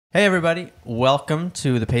Hey everybody, welcome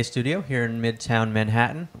to the Pay Studio here in Midtown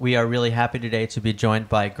Manhattan. We are really happy today to be joined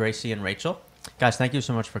by Gracie and Rachel. Guys, thank you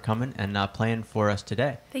so much for coming and playing for us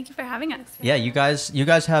today. Thank you for having us. Yeah, you guys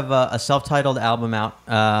have a self-titled album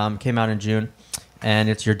out, came out in June, and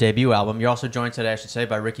it's your debut album. You're also joined today, I should say,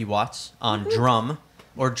 by Ricky Watts on drums.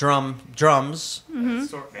 An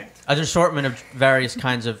assortment of various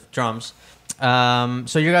kinds of drums.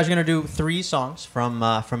 So you guys are going to do 3 songs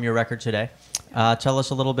from your record today. Tell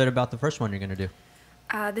us a little bit about the first one you're going to do.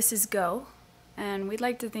 This is Go, and we'd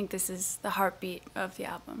like to think this is the heartbeat of the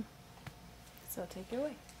album. So take it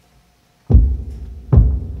away.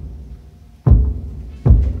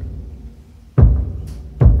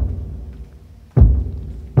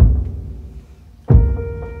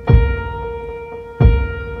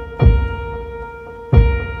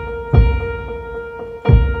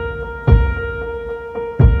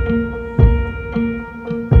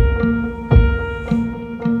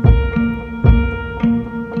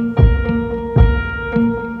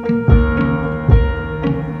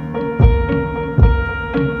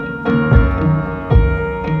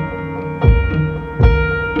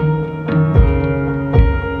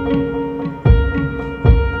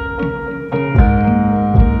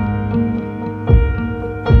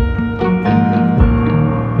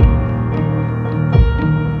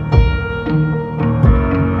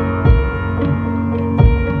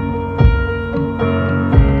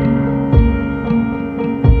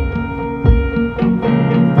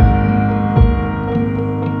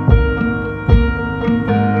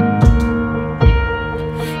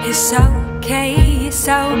 It's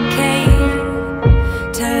okay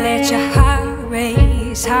to let your heart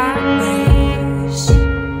race, heart race.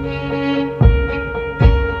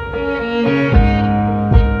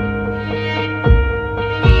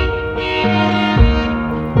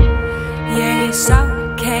 Yeah, it's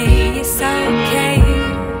okay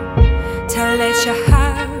to let your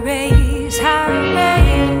heart race, heart race.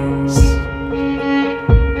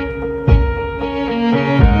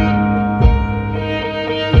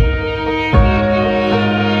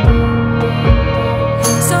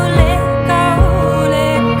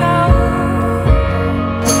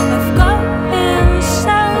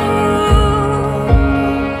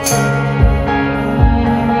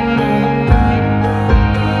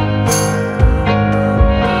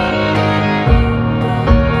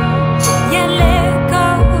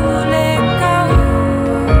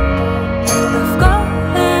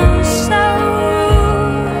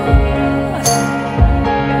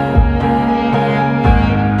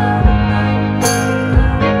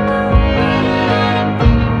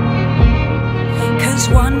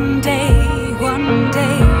 One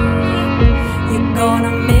day, you're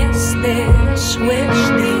gonna miss this, wish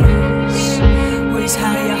this was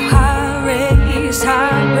how your heart raced,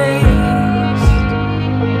 heart raced.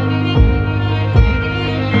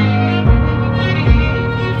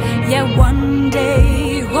 Yeah, one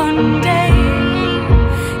day,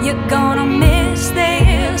 you're gonna miss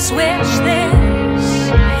this, wish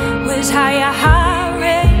this was how your heart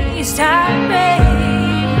raced, heart raced.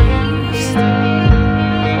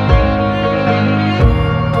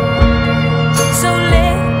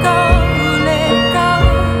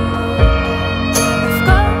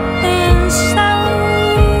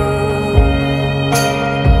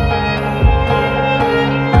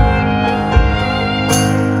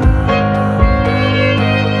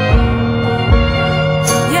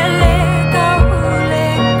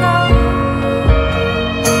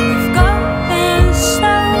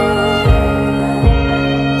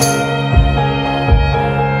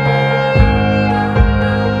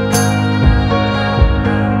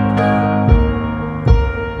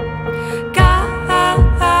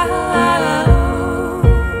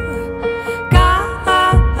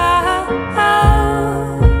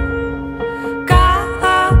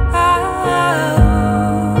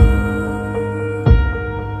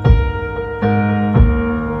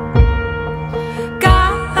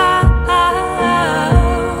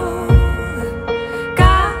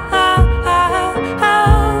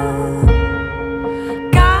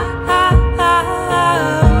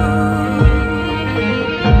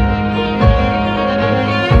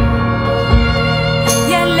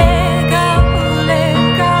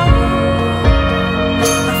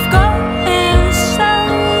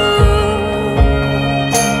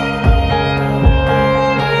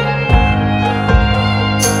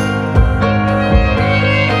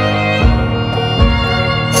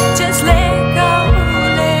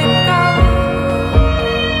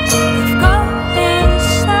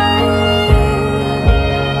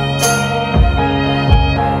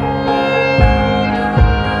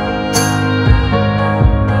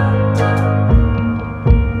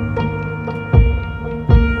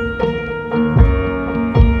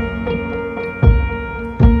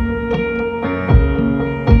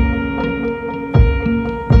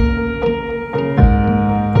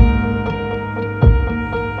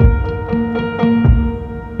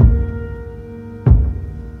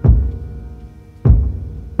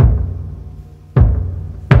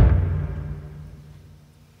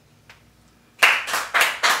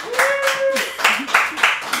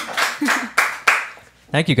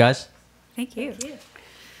 Thank you, guys. Thank you.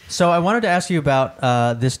 So I wanted to ask you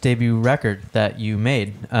about this debut record that you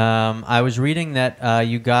made. I was reading that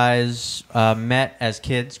you guys met as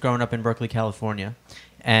kids growing up in Berkeley, California,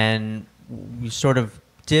 and you sort of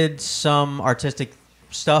did some artistic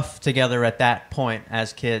stuff together at that point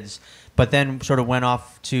as kids, but then sort of went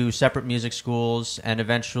off to separate music schools and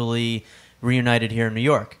eventually reunited here in New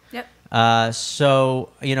York. Yep. So,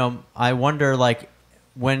 you know, I wonder, like,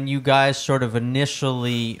 when you guys sort of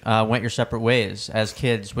initially went your separate ways as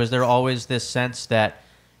kids, was there always this sense that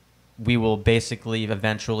we will basically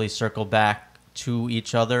eventually circle back to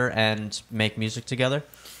each other and make music together?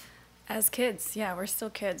 As kids, yeah, we're still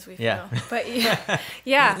kids, we Yeah. feel. But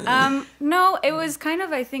yeah. No, it was kind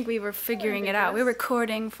of, I think we were figuring it out. We were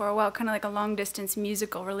courting for a while, kind of like a long distance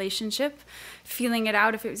musical relationship, feeling it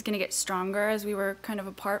out if it was going to get stronger as we were kind of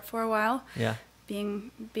apart for a while. Yeah.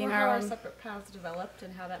 Being Or our how our own. separate paths developed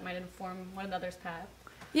and how that might inform one another's path.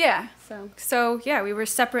 Yeah. So Yeah, we were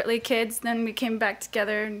separately kids, then we came back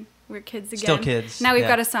together and we're kids again. Still kids. Now we've yeah.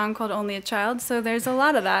 got a song called Only a Child, so there's a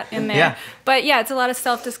lot of that in there. Yeah. But yeah, it's a lot of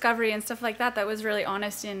self-discovery and stuff like that that was really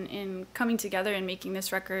honest in coming together and making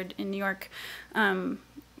this record in New York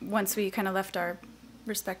once we kind of left our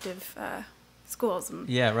respective schools and,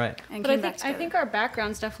 Yeah, right. and But came I back think together. I think our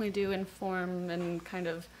backgrounds definitely do inform and kind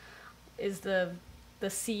of is the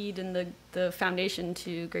seed and the foundation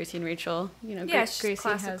to Gracie and Rachel. You know, yeah, she's Gracie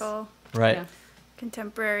classical, Right. Yeah.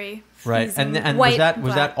 contemporary, Right, freezing, and white, was that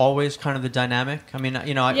black. always kind of the dynamic? I mean,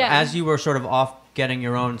 you know, Yeah. as you were sort of off getting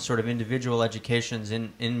your own sort of individual educations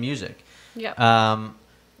in music, Yeah.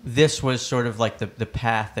 this was sort of like the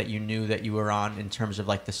path that you knew that you were on in terms of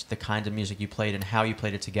like the kinds of music you played and how you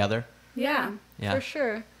played it together. Yeah, Yeah. for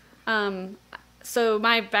sure. So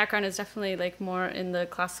my background is definitely like more in the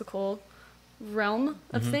classical realm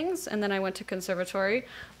of things, and then I went to conservatory.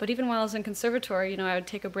 But even while I was in conservatory, you know, I would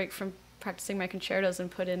take a break from practicing my concertos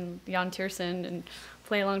and put in Jan Tiersen and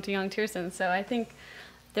play along to Jan Tiersen. So I think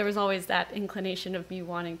there was always that inclination of me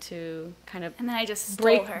wanting to kind of And then I just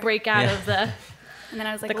stole her. break out Yeah. of the And then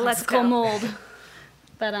I was the like, let's classical go. mold.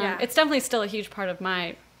 But Yeah. it's definitely still a huge part of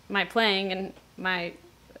my playing and my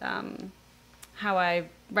how I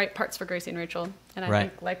write parts for Gracie and Rachel, and I Right.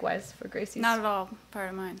 think likewise for Gracie's. Not at all part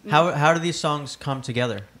of mine. How do these songs come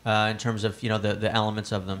together in terms of, you know, the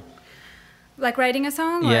elements of them? Like writing a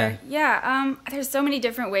song? Yeah. Or, yeah. There's so many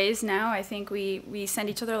different ways now. I think we send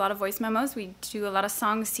each other a lot of voice memos. We do a lot of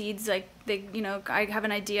song seeds. Like, you know, I have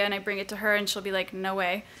an idea and I bring it to her and she'll be like, no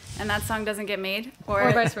way. And that song doesn't get made. Or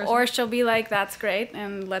vice versa. Or she'll be like, that's great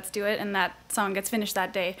and let's do it. And that song gets finished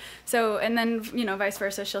that day. So, and then, you know, vice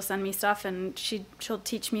versa. She'll send me stuff and she'll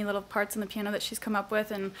teach me little parts on the piano that she's come up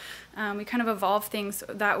with. And we kind of evolve things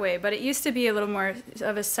that way. But it used to be a little more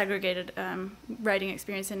of a segregated writing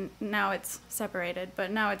experience, and now it's separated.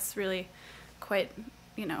 But now it's really quite,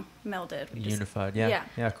 you know, melded. We just- Unified, yeah. Yeah.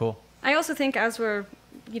 Yeah, cool. I also think as we're,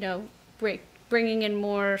 you know, bringing in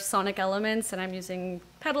more sonic elements, and I'm using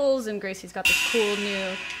pedals, and Gracie's got this cool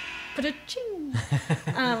new,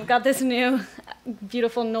 got this new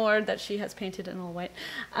beautiful Nord that she has painted in all white.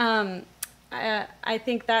 I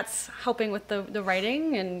think that's helping with the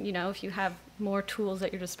writing, and you know, if you have more tools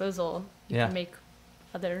at your disposal, you Yeah. can make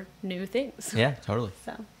other new things. Yeah, totally.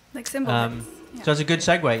 So Like symbol things. Yeah. So it's a good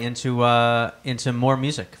segue into more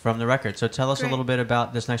music from the record. So tell us a Great. little bit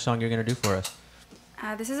about this next song you're going to do for us.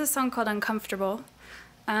 This is a song called Uncomfortable.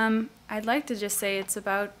 I'd like to just say it's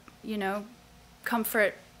about, you know,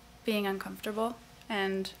 comfort being uncomfortable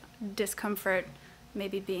and discomfort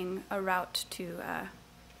maybe being a route to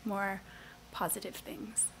more positive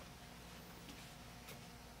things.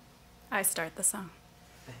 I start the song.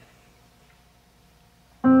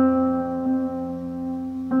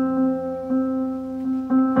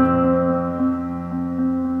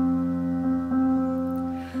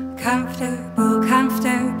 Comfortable,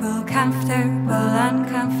 comfortable, comfortable,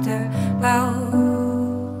 uncomfortable.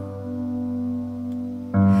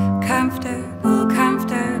 Comfortable,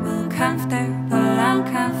 comfortable, comfortable,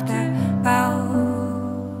 uncomfortable.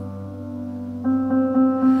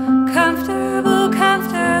 Comfortable,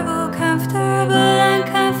 comfortable, comfortable,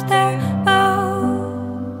 uncomfortable.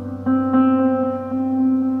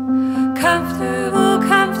 Comfortable,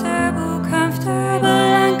 comfortable, comfortable,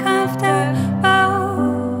 uncomfortable.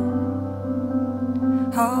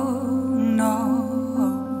 Oh no.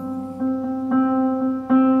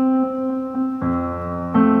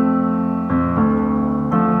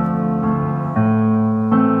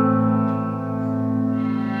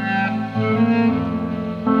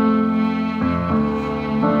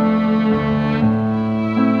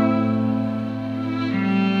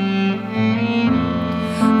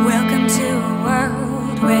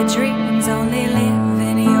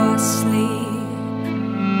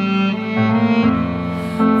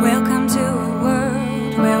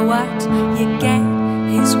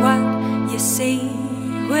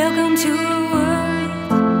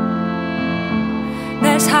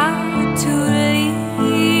 to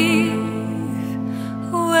leave.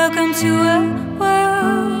 Welcome to a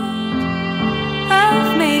world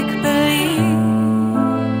of make-believe.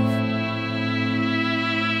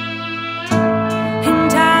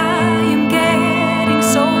 And I am getting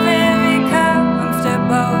so very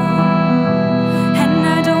comfortable, and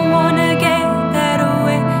I don't wanna get that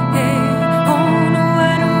away. Oh no,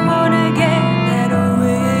 I don't wanna get that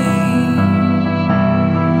away.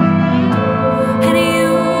 And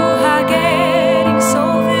you are getting so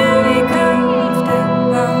very comfortable.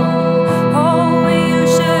 Oh, you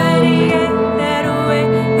shouldn't get that away.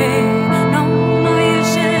 No, no, you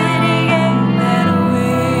shouldn't get that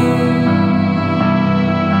away.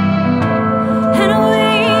 And we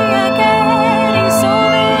are getting so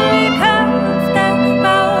very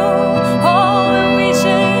comfortable. Oh, and we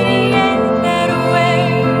shouldn't get that away.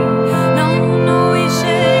 No, no, we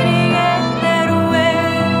shouldn't get that away.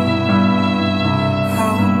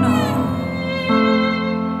 Oh no.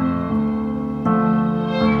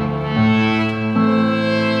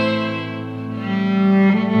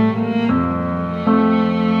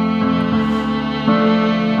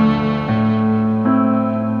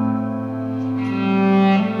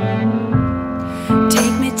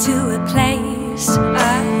 Take me to a place I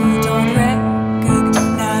don't recognize.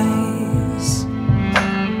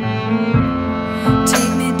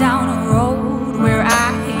 Take me down a road where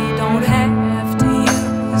I don't have to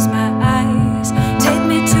use my eyes. Take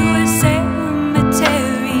me to a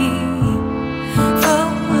cemetery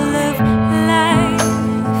full of life.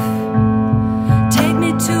 Take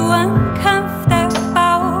me to uncomfortable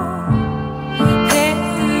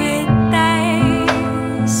paradise.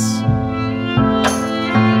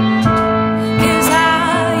 'Cause I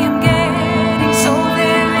am getting so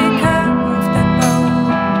very comfortable,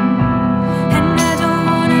 and I don't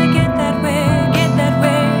wanna get that way, get that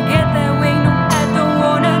way, get that way. No, I don't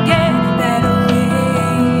wanna get that way.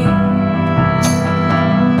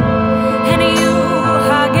 And you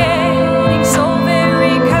are getting so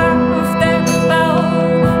very comfortable.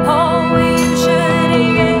 Oh, you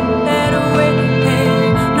shouldn't get that away.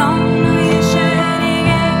 No, no, you shouldn't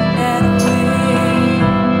get that away.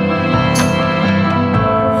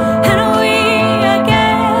 And we are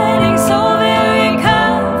getting so very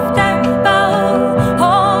comfortable.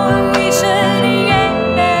 Oh, we shouldn't get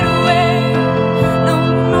that away. No,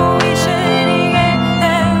 no, we shouldn't get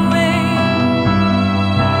that way.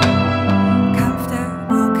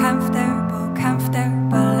 Comfortable, comfortable,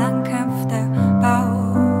 comfortable, uncomfortable.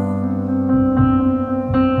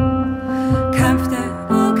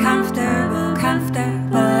 Comfortable, comfortable,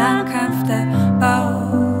 comfortable, uncomfortable.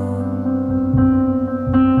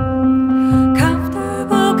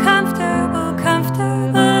 Comfortable, comfortable,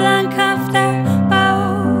 comfortable, uncomfortable.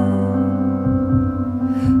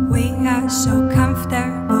 We are so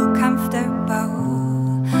comfortable, comfortable,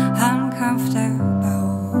 uncomfortable.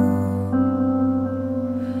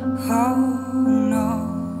 Oh no.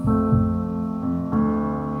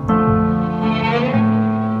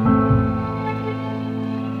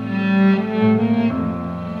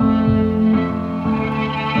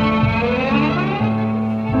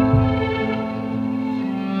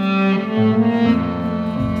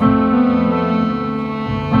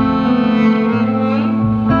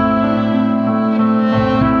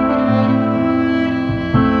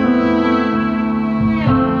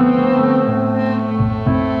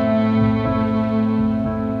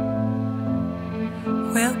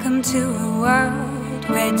 Welcome to a world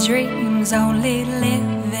where dreams only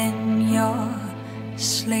live in your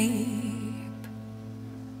sleep.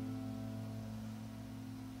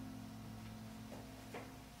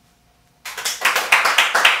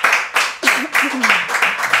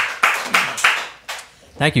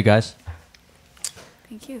 Thank you, guys.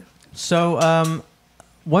 Thank you. So,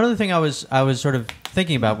 one other thing I was sort of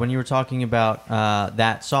thinking about when you were talking about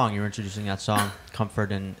that song, you were introducing that song,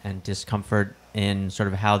 comfort and discomfort, in sort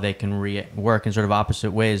of how they can work in sort of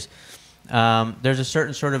opposite ways. There's a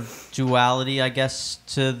certain sort of duality, I guess,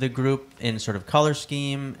 to the group in sort of color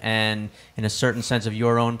scheme and in a certain sense of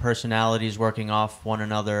your own personalities working off one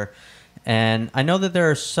another. And I know that there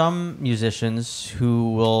are some musicians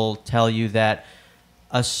who will tell you that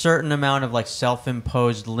a certain amount of like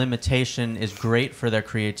self-imposed limitation is great for their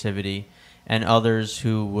creativity, and others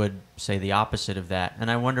who would say the opposite of that.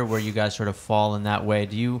 And I wonder where you guys sort of fall in that way.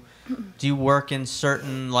 Do you work in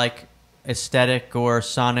certain like aesthetic or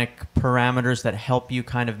sonic parameters that help you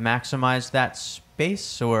kind of maximize that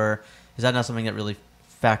space, or is that not something that really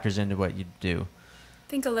factors into what you do? I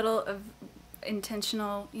think a little of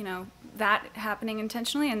intentional, that happening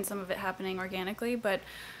intentionally and some of it happening organically, but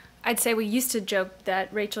I'd say we used to joke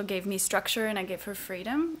that Rachel gave me structure and I gave her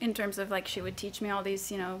freedom in terms of like she would teach me all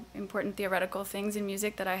these, important theoretical things in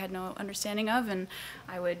music that I had no understanding of, and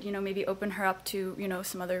I would, maybe open her up to,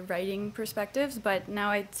 some other writing perspectives. But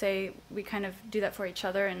now I'd say we kind of do that for each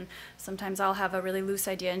other, and sometimes I'll have a really loose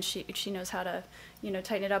idea and she knows how to,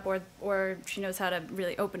 tighten it up, or she knows how to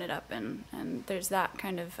really open it up, and there's that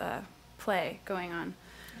kind of play going on.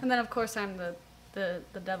 And then of course I'm the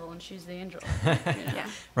devil and she's the angel. Yeah.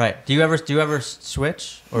 Right. Do you ever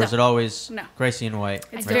switch, or is No. it always No. Gracie in white?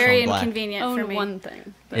 It's Rachel very in black? inconvenient for Own me. one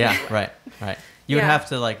thing. Yeah. Right. You would Yeah. have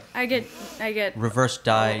to like I get reverse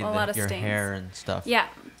dye a lot of your stains. hair and stuff. Yeah.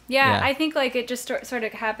 Yeah. I think like it just sort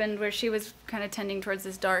of happened where she was kind of tending towards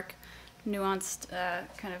this dark, nuanced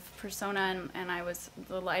kind of persona, and I was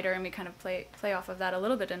the lighter, and we kind of play off of that a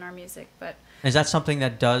little bit in our music. But Is that something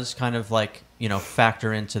that does kind of like,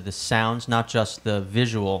 factor into the sounds, not just the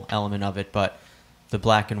visual element of it, but the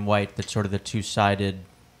black and white, that's sort of the two-sided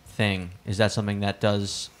thing? Is that something that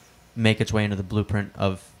does make its way into the blueprint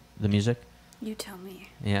of the music? you tell me.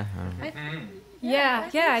 Yeah. I don't know. Yeah,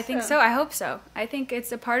 I think so. I hope so. I think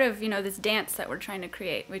it's a part of, this dance that we're trying to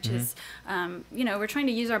create, which is, we're trying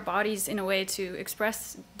to use our bodies in a way to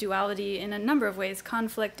express duality in a number of ways: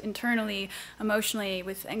 conflict internally, emotionally,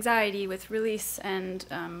 with anxiety, with release, and,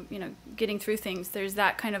 getting through things. There's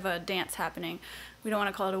that kind of a dance happening. We don't want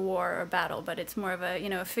to call it a war or a battle, but it's more of a,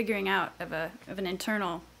 a figuring out of an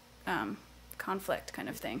internal conflict kind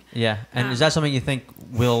of thing. Yeah, and is that something you think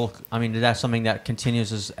is that something that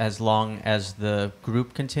continues as long as the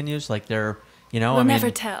group continues? Like We'll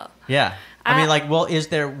never tell. Yeah.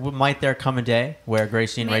 Might there come a day where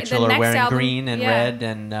Gracie and Rachel are next wearing album, green and red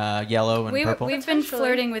and yellow and purple? We've been Potentially.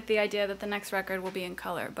 flirting with the idea that the next record will be in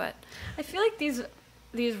color, but I feel like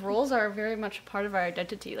these roles are very much a part of our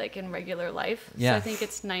identity, like in regular life. Yeah. So I think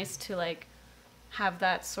it's nice to like have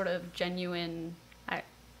that sort of genuine,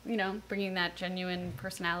 bringing that genuine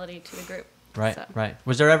personality to the group. Right, So. right.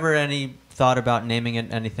 Was there ever any thought about naming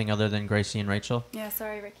it anything other than Gracie and Rachel? yeah,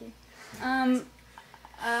 sorry, Ricky.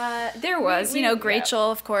 There was, We-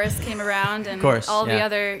 Rachel, of course, came around, and Of course, all the yeah.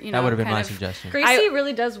 other, That would have been kind my of- suggestion. Gracie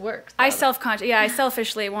really does work. I though. I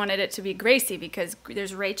selfishly wanted it to be Gracie because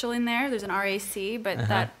there's Rachel in there's an RAC, but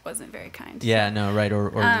that wasn't very kind. Yeah, no, right, or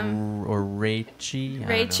Rachie. I don't know.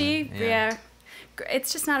 Rachie, yeah.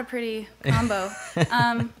 It's just not a pretty combo.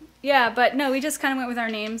 Yeah, but no, we just kind of went with our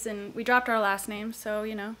names, and we dropped our last names, so,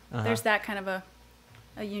 there's that kind of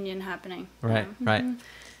a union happening. Right, right.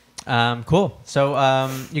 Cool. So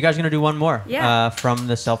you guys are going to do one more from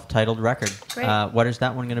the self-titled record. Great. What is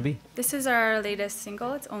that one going to be? This is our latest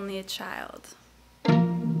single. It's Only a Child.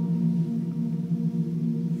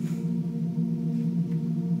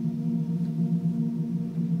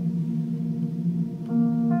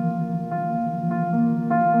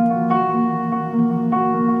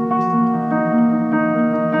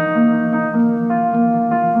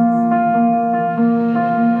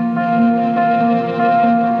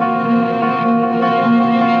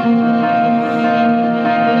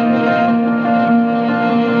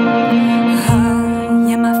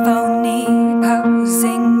 Yeah, my phone needs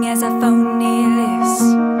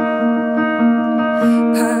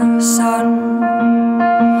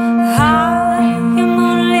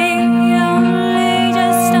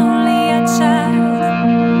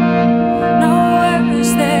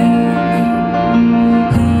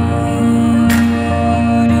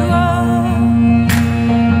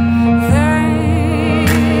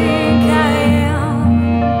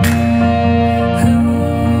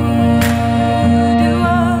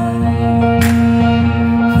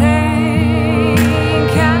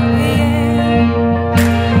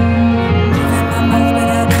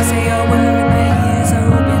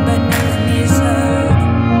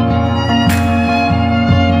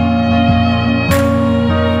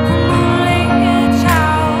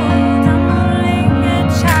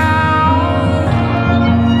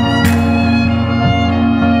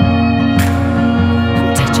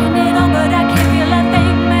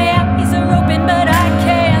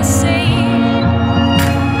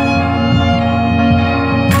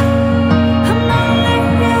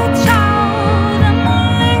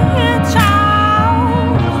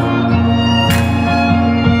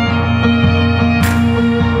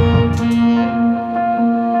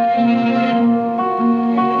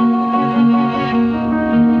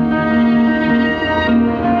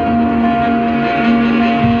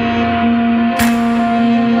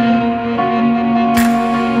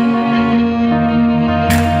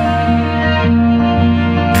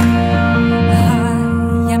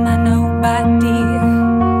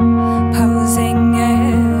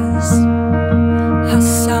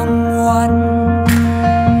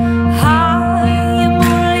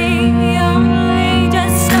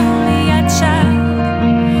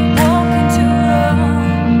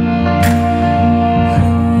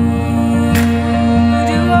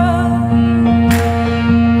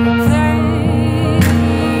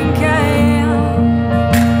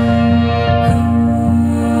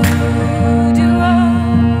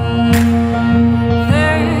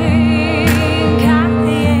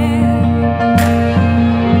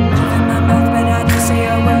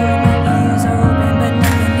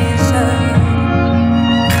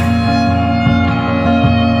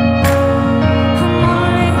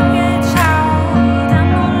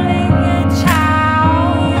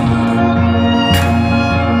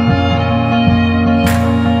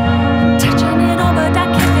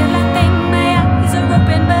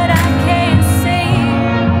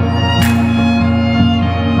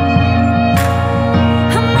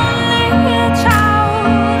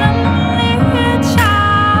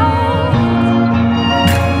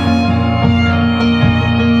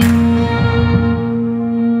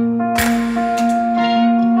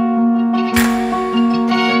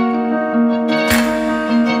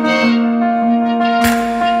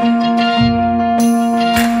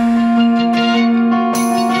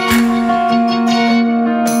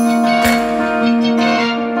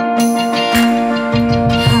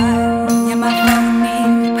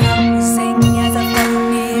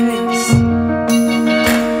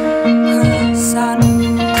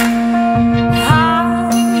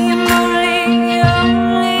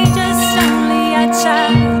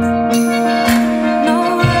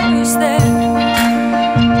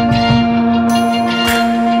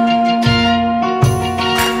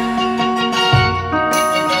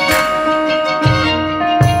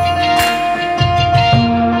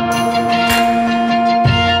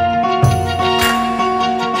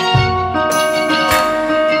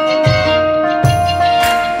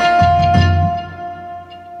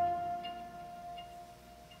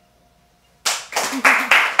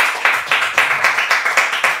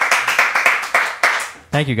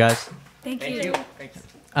Thank you, guys. Thank Thank you. you. Thank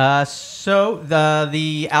you. So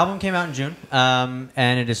the album came out in June,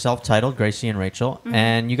 and it is self-titled, Gracie and Rachel.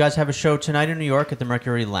 And you guys have a show tonight in New York at the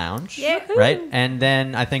Mercury Lounge, Yeah. right? And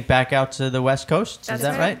then I think back out to the West Coast. That's is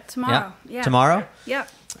that right. right? Tomorrow. Yeah. Tomorrow. Yep.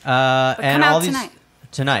 And come out all these tonight.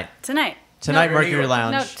 tonight. Tonight. No, Mercury New York.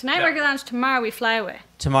 Lounge. No, tonight Yeah. Mercury Lounge. Tomorrow we fly away.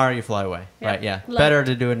 Tomorrow you fly away. Yeah. Right? Yeah. Love Better it.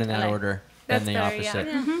 to do it in that LA. order That's than the better, opposite.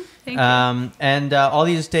 yeah. Thank you. And all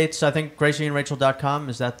these dates, I think GracieandRachel.com,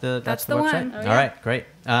 is that That's the the website? one. Oh, All yeah. right, great.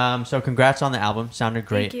 So congrats on the album. Sounded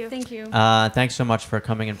great. Thank you. Thank you. Thanks so much for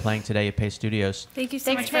coming and playing today at Pace Studios. Thank you so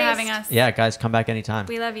Thanks, much for Grace. having us. Yeah, guys, come back anytime.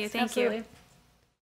 We love you. Thank you. Absolutely.